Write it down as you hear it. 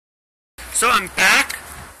So I'm back.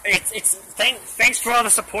 Thanks for all the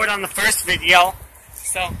support on the first video.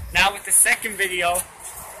 So now with the second video,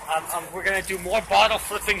 we're gonna do more bottle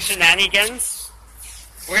flipping shenanigans.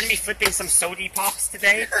 We're gonna be flipping some sody pops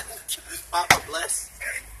today. Papa bless.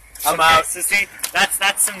 I'm out. So see,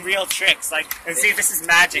 that's some real tricks. Like, and see, this is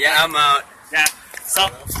magic. Yeah, I'm out. Yeah. So.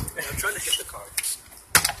 I'm trying to hit the card.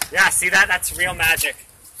 Yeah, see that? That's real magic.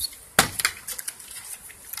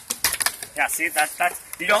 Yeah, see that?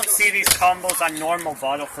 You don't see these combos on normal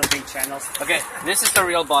bottle flipping channels. Okay, this is the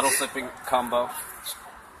real bottle flipping combo.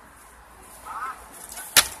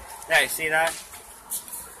 Yeah, you see that?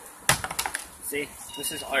 See,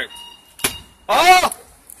 this is art. Oh!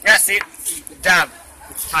 Yeah, see, damn,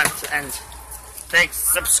 it's time to end. Thanks.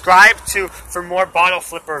 Subscribe for more bottle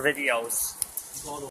flipper videos.